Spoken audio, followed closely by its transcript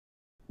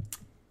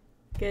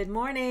Good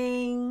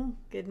morning.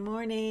 Good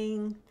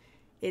morning.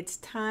 It's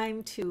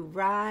time to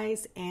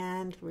rise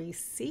and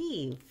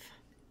receive.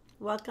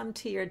 Welcome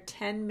to your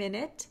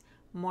 10-minute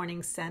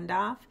morning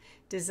send-off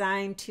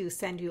designed to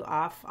send you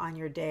off on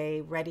your day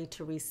ready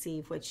to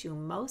receive what you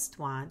most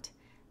want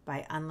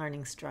by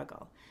unlearning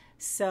struggle.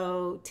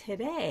 So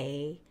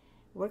today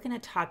we're going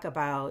to talk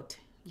about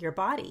your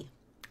body,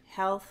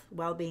 health,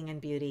 well-being, and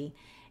beauty.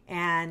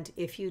 And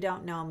if you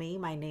don't know me,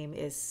 my name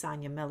is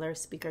Sonia Miller,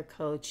 speaker,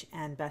 coach,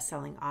 and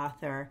best-selling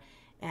author.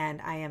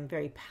 And I am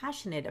very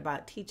passionate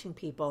about teaching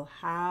people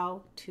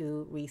how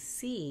to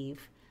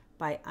receive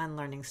by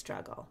unlearning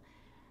struggle.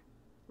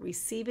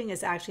 Receiving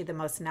is actually the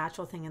most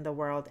natural thing in the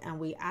world, and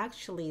we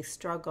actually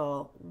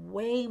struggle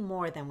way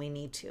more than we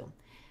need to.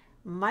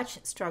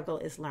 Much struggle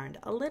is learned.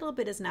 A little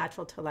bit is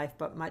natural to life,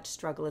 but much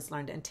struggle is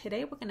learned. And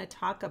today we're going to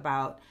talk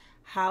about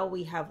how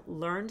we have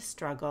learned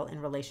struggle in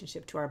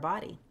relationship to our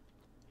body.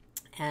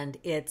 And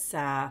it's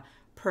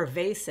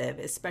pervasive,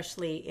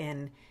 especially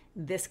in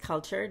this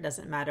culture.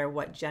 Doesn't matter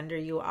what gender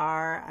you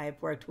are.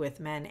 I've worked with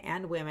men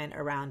and women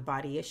around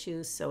body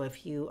issues. So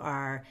if you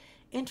are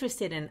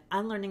interested in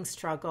unlearning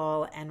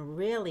struggle and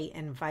really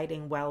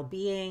inviting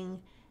well-being,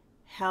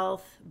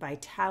 health,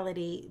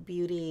 vitality,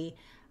 beauty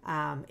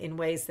in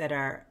ways that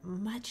are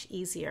much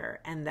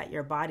easier and that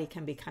your body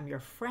can become your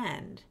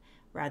friend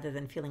rather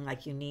than feeling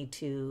like you need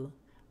to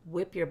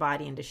whip your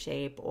body into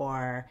shape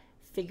or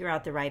figure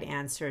out the right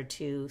answer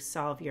to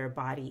solve your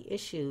body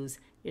issues,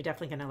 you're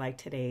definitely going to like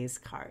today's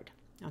card.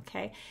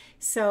 Okay,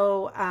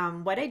 so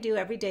what I do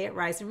every day at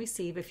Rise and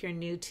Receive, if you're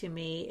new to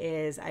me,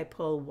 is I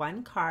pull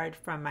one card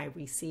from my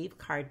Receive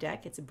card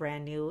deck. It's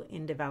brand new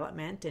in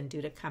development and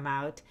due to come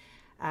out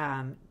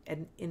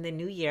in the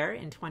new year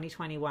in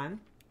 2021.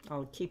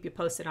 I'll keep you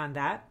posted on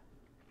that.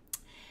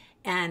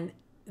 And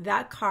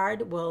that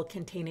card will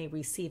contain a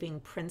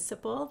receiving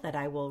principle that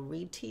I will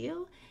read to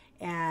you,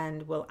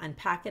 and we'll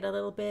unpack it a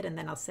little bit, and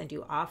then I'll send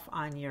you off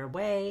on your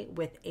way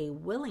with a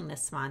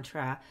willingness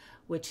mantra,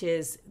 which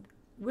is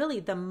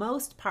really the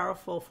most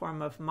powerful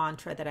form of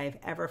mantra that I've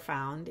ever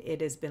found.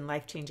 It has been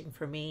life-changing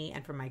for me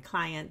and for my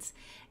clients.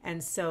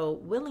 And so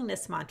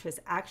willingness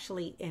mantras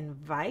actually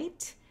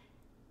invite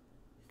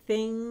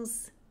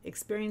things,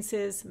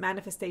 experiences,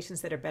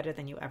 manifestations that are better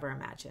than you ever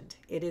imagined.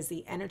 It is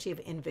the energy of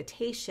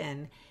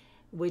invitation,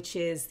 which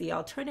is the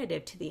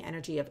alternative to the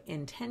energy of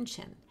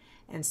intention.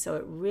 And so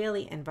it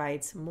really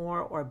invites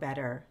more or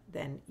better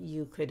than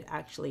you could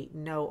actually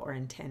know or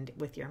intend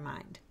with your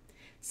mind.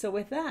 So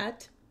with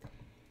that,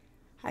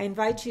 I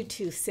invite you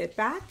to sit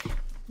back,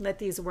 let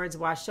these words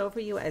wash over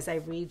you as I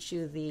read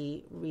you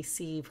the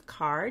Receive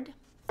card,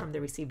 from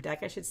the Receive deck,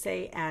 I should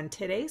say. And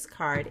today's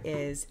card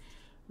is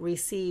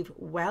Receive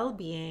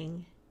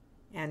Well-Being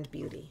and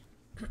Beauty.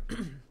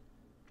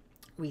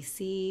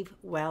 Receive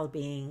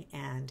well-being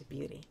and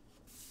beauty.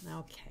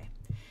 Okay.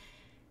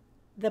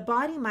 The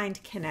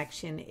body-mind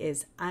connection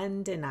is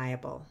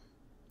undeniable.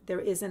 There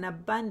is an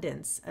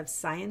abundance of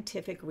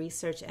scientific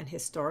research and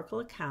historical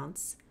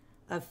accounts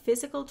of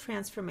physical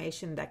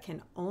transformation that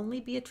can only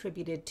be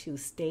attributed to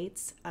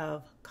states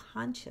of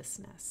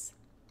consciousness.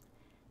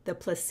 The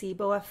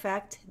placebo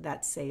effect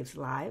that saves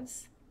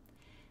lives,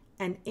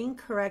 an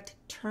incorrect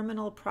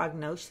terminal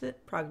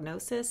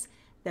prognosis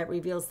that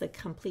reveals the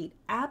complete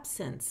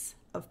absence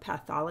of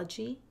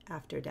pathology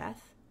after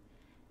death,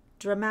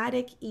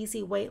 dramatic,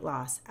 easy weight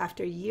loss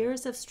after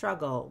years of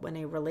struggle when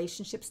a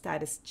relationship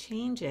status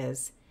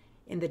changes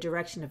in the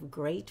direction of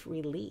great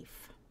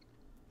relief.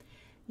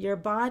 Your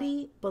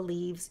body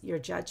believes your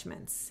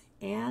judgments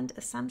and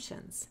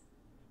assumptions.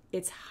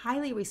 It's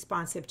highly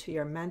responsive to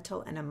your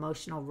mental and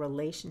emotional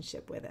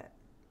relationship with it.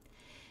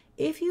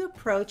 If you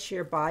approach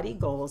your body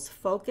goals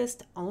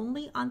focused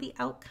only on the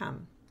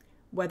outcome,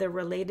 whether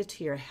related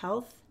to your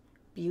health,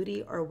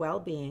 beauty, or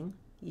well-being,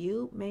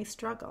 you may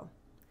struggle.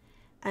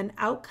 An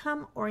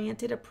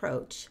outcome-oriented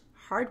approach,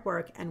 hard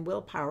work, and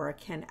willpower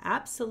can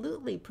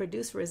absolutely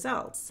produce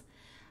results.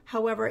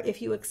 However,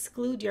 if you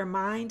exclude your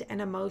mind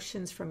and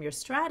emotions from your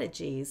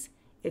strategies,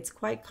 it's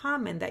quite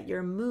common that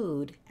your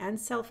mood and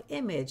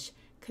self-image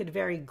could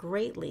vary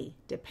greatly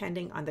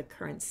depending on the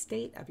current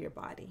state of your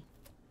body.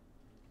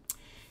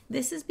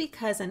 This is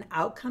because an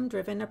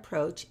outcome-driven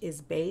approach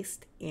is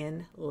based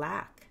in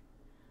lack.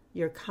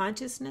 Your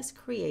consciousness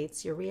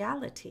creates your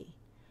reality.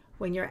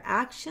 When your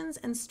actions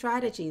and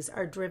strategies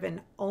are driven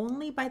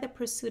only by the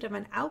pursuit of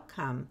an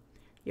outcome,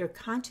 your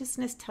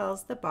consciousness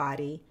tells the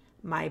body,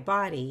 my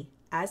body,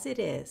 as it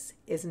is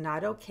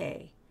not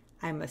okay.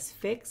 I must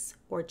fix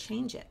or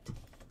change it.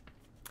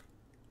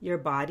 Your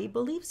body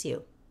believes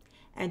you,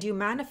 and you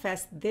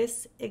manifest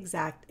this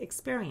exact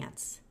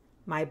experience.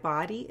 My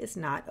body is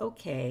not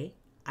okay.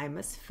 I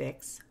must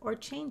fix or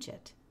change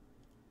it.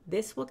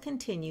 This will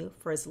continue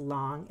for as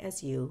long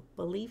as you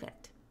believe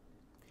it.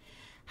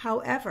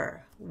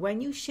 However,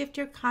 when you shift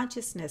your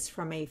consciousness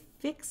from a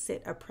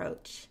fix-it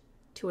approach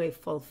to a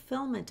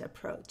fulfillment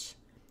approach,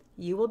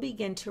 you will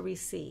begin to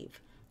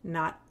receive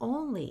not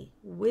only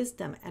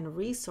wisdom and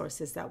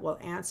resources that will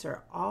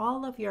answer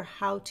all of your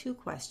how-to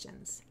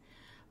questions,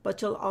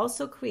 but you'll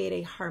also create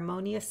a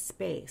harmonious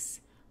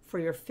space for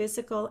your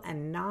physical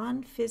and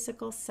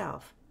non-physical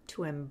self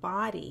to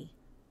embody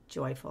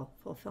joyful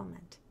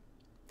fulfillment.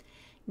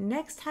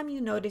 Next time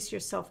you notice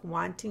yourself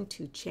wanting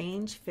to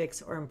change,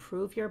 fix, or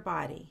improve your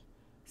body,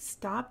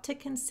 stop to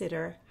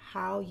consider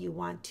how you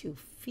want to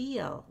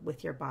feel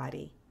with your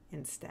body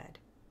instead.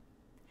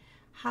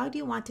 How do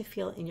you want to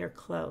feel in your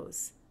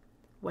clothes,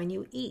 when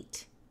you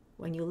eat,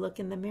 when you look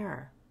in the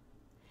mirror?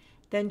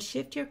 Then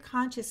shift your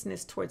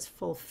consciousness towards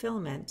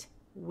fulfillment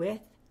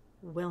with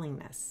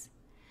willingness.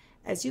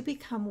 As you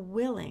become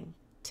willing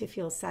to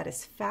feel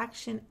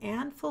satisfaction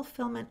and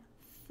fulfillment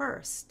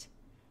first,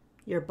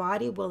 your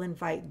body will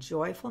invite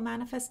joyful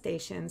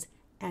manifestations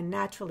and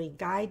naturally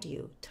guide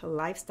you to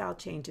lifestyle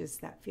changes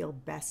that feel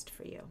best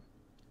for you.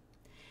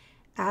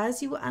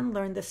 As you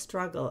unlearn the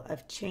struggle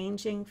of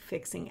changing,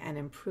 fixing, and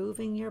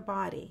improving your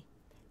body,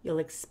 you'll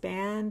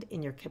expand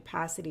in your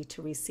capacity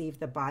to receive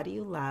the body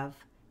you love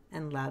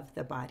and love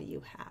the body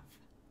you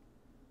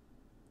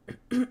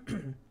have.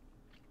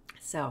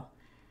 So,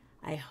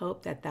 I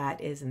hope that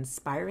is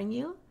inspiring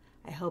you.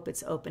 I hope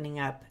it's opening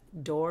up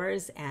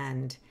doors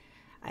and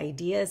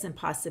ideas and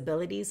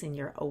possibilities in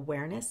your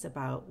awareness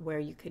about where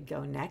you could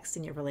go next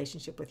in your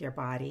relationship with your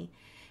body.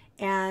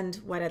 And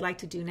what I'd like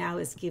to do now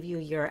is give you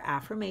your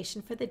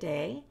affirmation for the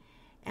day.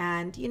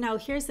 And,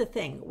 here's the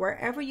thing.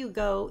 Wherever you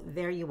go,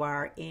 there you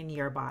are in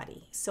your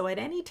body. So at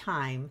any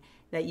time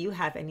that you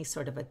have any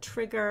sort of a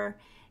trigger,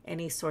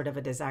 any sort of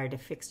a desire to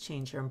fix,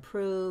 change, or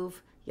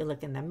improve, you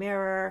look in the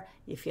mirror,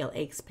 you feel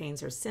aches,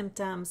 pains, or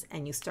symptoms,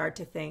 and you start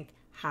to think,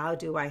 how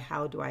do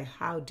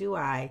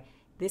I?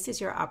 This is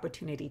your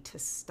opportunity to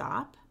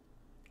stop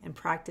and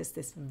practice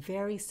this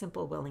very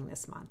simple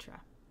willingness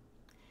mantra.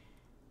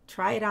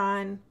 Try it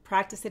on,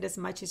 practice it as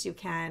much as you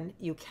can.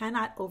 You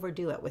cannot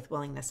overdo it with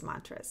willingness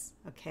mantras,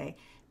 okay?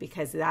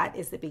 Because that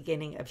is the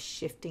beginning of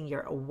shifting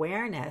your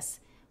awareness,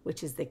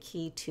 which is the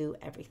key to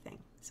everything.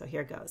 So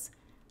here goes.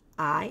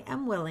 I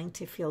am willing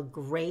to feel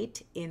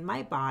great in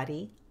my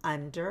body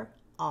under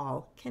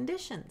all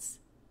conditions.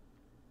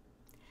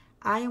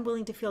 I am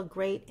willing to feel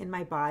great in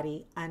my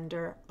body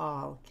under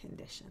all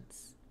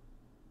conditions.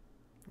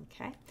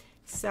 Okay,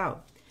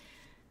 so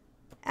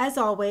as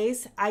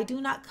always, I do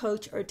not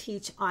coach or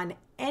teach on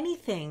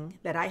anything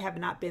that I have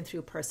not been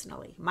through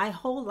personally. My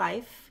whole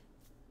life,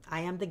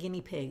 I am the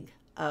guinea pig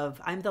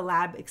I'm the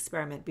lab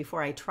experiment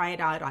before I try it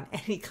out on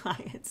any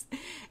clients.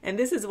 And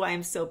this is why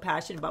I'm so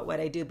passionate about what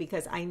I do,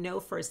 because I know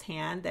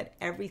firsthand that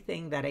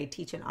everything that I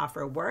teach and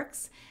offer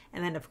works.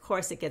 And then of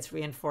course it gets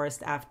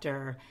reinforced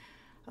after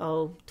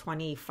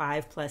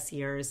 25 plus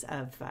years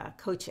of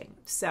coaching.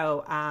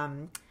 So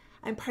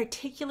I'm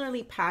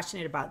particularly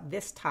passionate about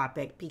this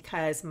topic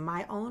because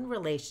my own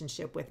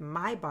relationship with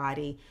my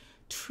body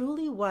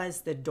truly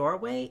was the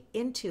doorway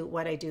into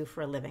what I do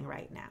for a living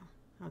right now.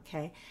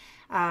 Okay.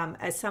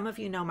 As some of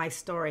you know my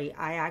story,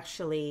 I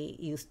actually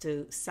used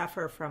to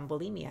suffer from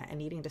bulimia, an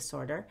eating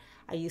disorder.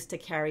 I used to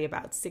carry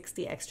about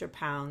 60 extra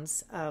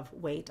pounds of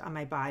weight on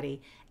my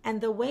body. And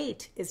the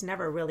weight is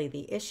never really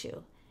the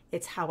issue.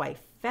 It's how I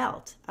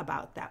felt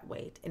about that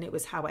weight. And it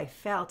was how I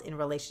felt in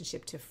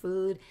relationship to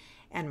food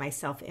and my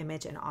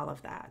self-image and all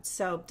of that.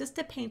 So just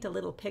to paint a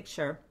little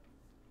picture,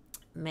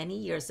 many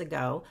years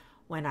ago,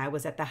 when I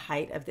was at the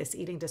height of this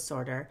eating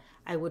disorder,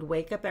 I would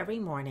wake up every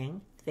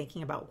morning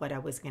thinking about what I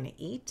was going to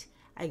eat.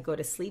 I'd go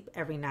to sleep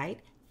every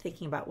night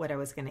thinking about what I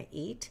was going to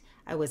eat.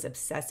 I was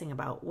obsessing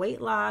about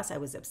weight loss. I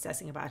was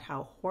obsessing about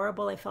how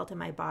horrible I felt in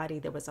my body.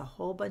 There was a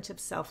whole bunch of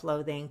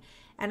self-loathing,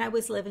 and I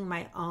was living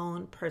my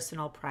own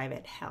personal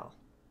private hell.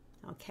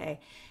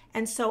 Okay.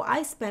 And so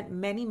I spent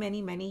many,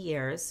 many, many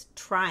years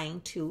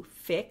trying to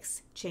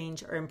fix,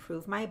 change, or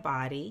improve my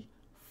body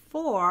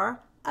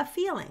for a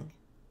feeling.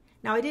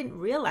 Now, I didn't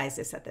realize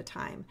this at the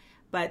time,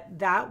 but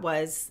that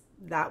was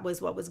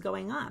what was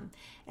going on.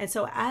 And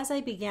so as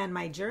I began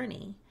my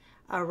journey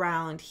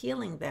around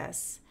healing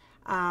this,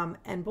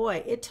 and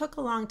boy, it took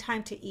a long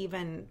time to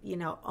even,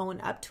 own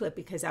up to it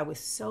because I was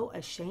so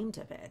ashamed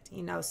of it,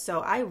 so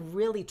I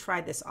really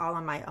tried this all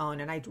on my own,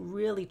 and I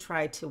really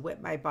tried to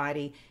whip my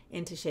body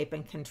into shape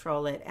and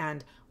control it.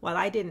 And while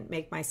I didn't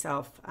make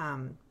myself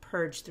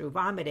purge through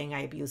vomiting,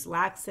 I abused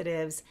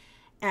laxatives,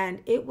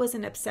 and it was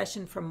an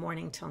obsession from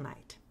morning till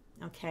night.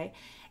 Okay.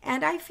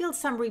 And I feel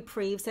some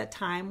reprieves at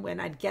time when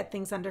I'd get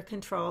things under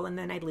control and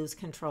then I'd lose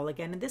control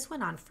again. And this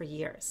went on for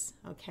years.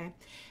 Okay.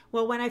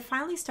 Well, when I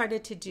finally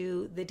started to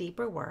do the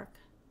deeper work,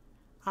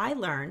 I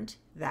learned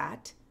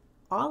that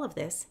all of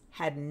this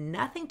had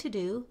nothing to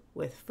do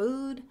with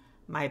food,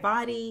 my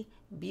body,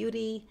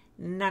 beauty,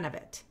 none of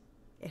it.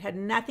 It had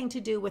nothing to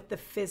do with the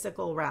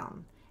physical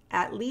realm,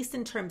 at least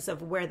in terms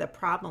of where the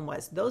problem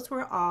was. Those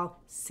were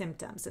all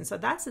symptoms. And so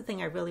that's the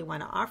thing I really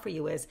want to offer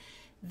you is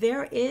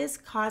there is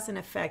cause and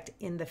effect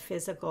in the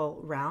physical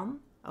realm,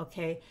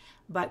 okay?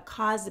 But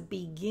cause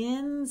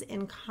begins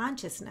in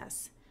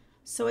consciousness.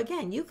 So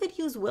again, you could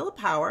use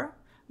willpower.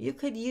 You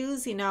could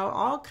use,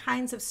 all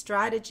kinds of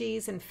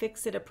strategies and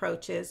fix-it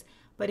approaches.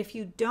 But if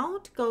you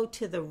don't go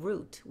to the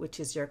root, which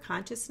is your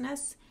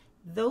consciousness,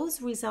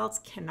 those results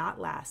cannot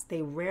last.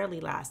 They rarely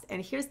last.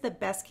 And here's the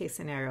best case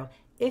scenario.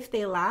 If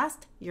they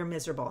last, you're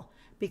miserable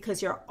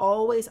because you're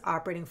always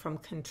operating from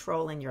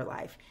control in your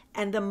life.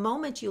 And the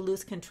moment you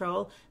lose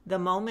control, the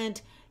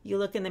moment you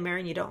look in the mirror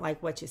and you don't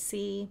like what you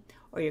see,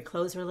 or your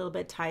clothes are a little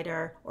bit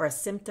tighter, or a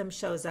symptom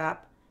shows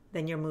up,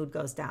 then your mood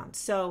goes down.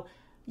 So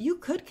you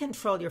could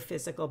control your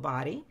physical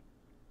body.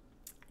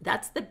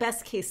 That's the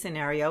best case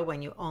scenario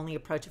when you only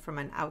approach it from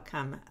an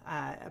outcome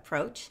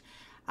approach,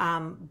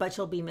 but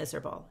you'll be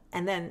miserable.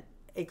 And then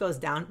it goes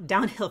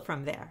downhill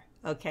from there,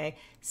 okay?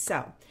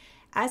 So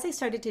as I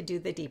started to do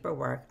the deeper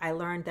work, I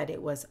learned that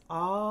it was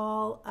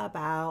all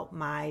about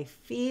my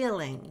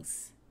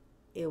feelings.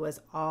 It was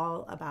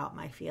all about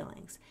my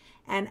feelings.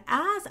 And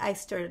as I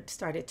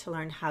started to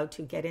learn how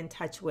to get in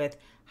touch with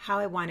how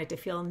I wanted to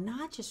feel,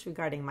 not just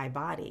regarding my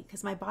body,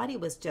 because my body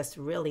was just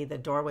really the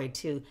doorway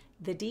to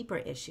the deeper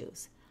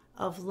issues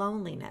of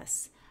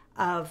loneliness,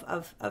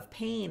 of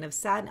pain, of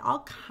sadness, all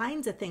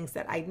kinds of things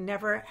that I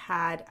never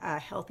had a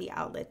healthy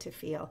outlet to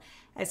feel.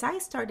 As I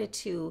started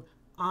to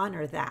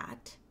honor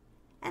that,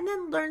 and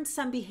then learn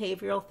some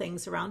behavioral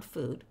things around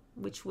food,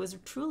 which was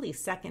truly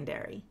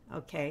secondary,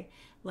 okay?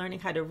 Learning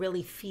how to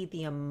really feed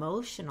the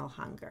emotional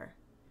hunger,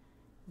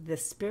 the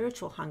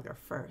spiritual hunger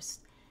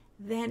first.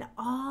 Then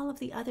all of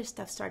the other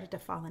stuff started to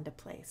fall into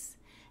place.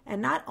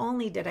 And not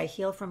only did I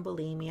heal from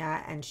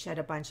bulimia and shed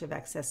a bunch of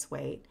excess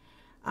weight,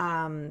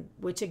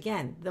 which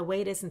again, the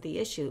weight isn't the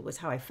issue, it was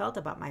how I felt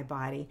about my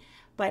body.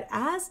 But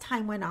as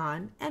time went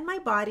on and my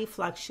body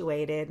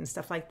fluctuated and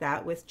stuff like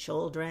that with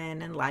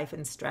children and life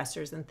and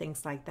stressors and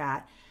things like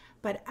that.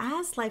 But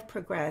as life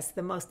progressed,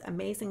 the most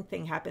amazing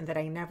thing happened that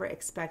I never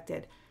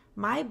expected.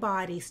 My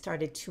body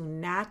started to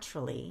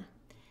naturally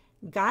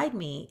guide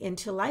me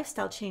into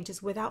lifestyle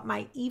changes without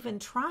my even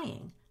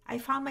trying. I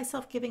found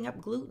myself giving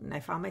up gluten. I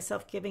found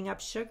myself giving up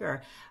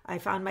sugar. I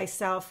found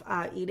myself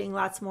eating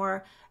lots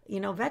more,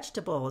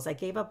 vegetables. I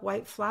gave up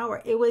white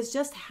flour. It was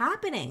just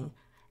happening.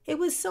 It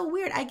was so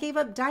weird. I gave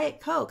up Diet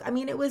Coke. I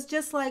mean, it was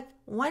just like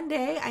one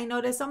day I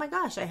noticed, oh my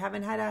gosh, I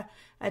haven't had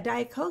a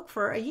Diet Coke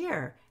for a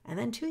year, and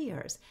then 2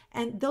 years.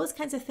 And those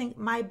kinds of things,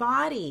 my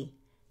body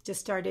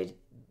just started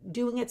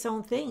doing its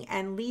own thing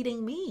and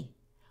leading me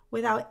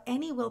without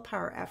any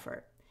willpower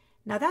effort.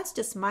 Now that's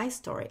just my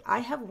story. I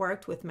have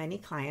worked with many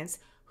clients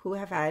who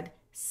have had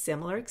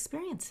similar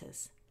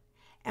experiences.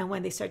 And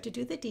when they start to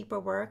do the deeper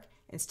work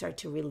and start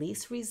to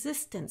release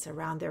resistance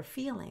around their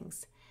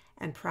feelings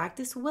and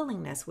practice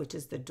willingness, which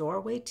is the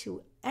doorway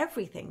to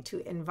everything,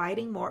 to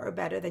inviting more or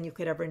better than you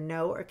could ever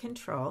know or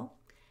control,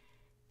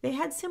 they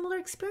had similar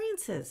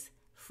experiences: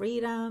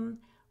 freedom,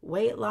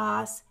 weight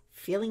loss,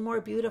 feeling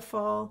more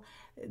beautiful,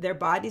 their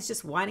bodies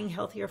just wanting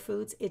healthier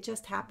foods. It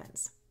just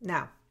happens.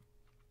 Now,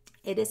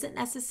 it isn't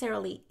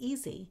necessarily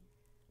easy,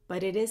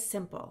 but it is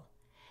simple.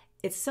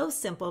 It's so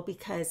simple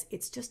because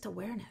it's just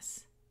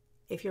awareness.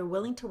 If you're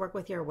willing to work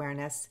with your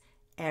awareness,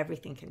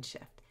 everything can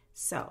shift.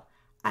 So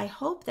I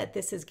hope that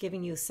this is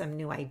giving you some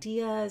new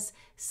ideas,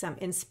 some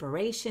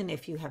inspiration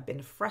if you have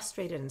been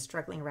frustrated and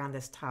struggling around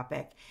this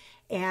topic.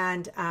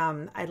 And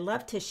I'd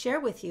love to share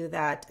with you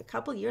that a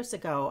couple years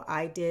ago,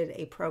 I did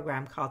a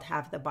program called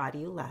Have the Body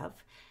You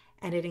Love,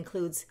 and it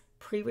includes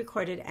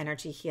pre-recorded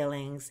energy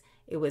healings.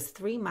 It was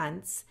 3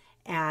 months,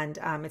 and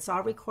it's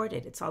all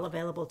recorded. It's all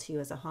available to you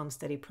as a home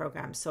study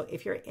program. So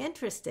if you're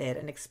interested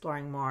in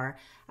exploring more,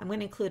 I'm going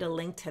to include a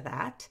link to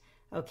that.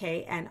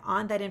 Okay, and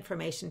on that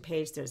information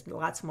page, there's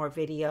lots more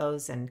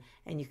videos and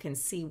you can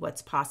see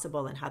what's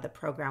possible and how the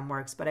program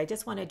works. But I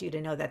just wanted you to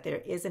know that there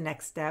is a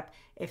next step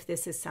if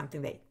this is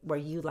something where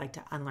you'd like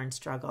to unlearn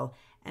struggle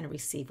and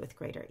receive with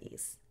greater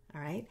ease.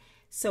 All right,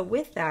 so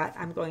with that,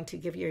 I'm going to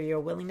give you your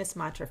willingness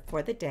mantra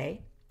for the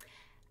day.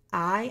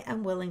 I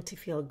am willing to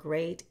feel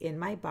great in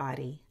my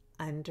body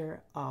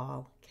under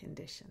all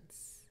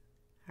conditions.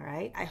 All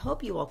right, I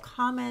hope you will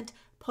comment,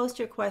 post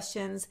your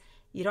questions.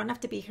 You don't have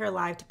to be here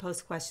live to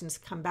post questions.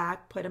 Come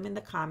back, put them in the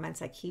comments.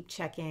 I keep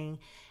checking,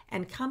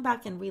 and come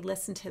back and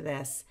re-listen to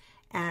this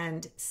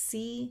and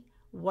see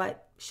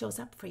what shows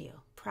up for you.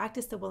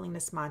 Practice the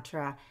willingness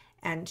mantra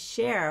and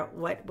share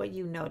what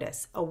you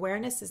notice.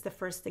 Awareness is the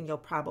first thing you'll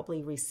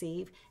probably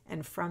receive,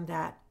 and from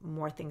that,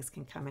 more things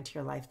can come into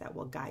your life that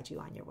will guide you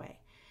on your way.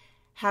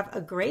 Have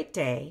a great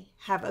day.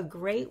 Have a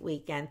great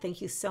weekend.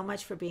 Thank you so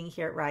much for being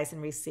here at Rise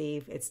and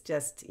Receive. It's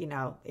just,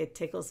 it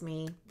tickles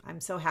me. I'm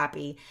so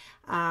happy.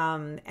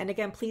 And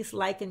again, please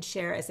like and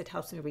share as it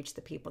helps me reach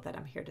the people that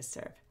I'm here to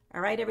serve. All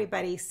right,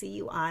 everybody. See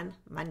you on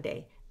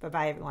Monday.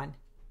 Bye-bye, everyone.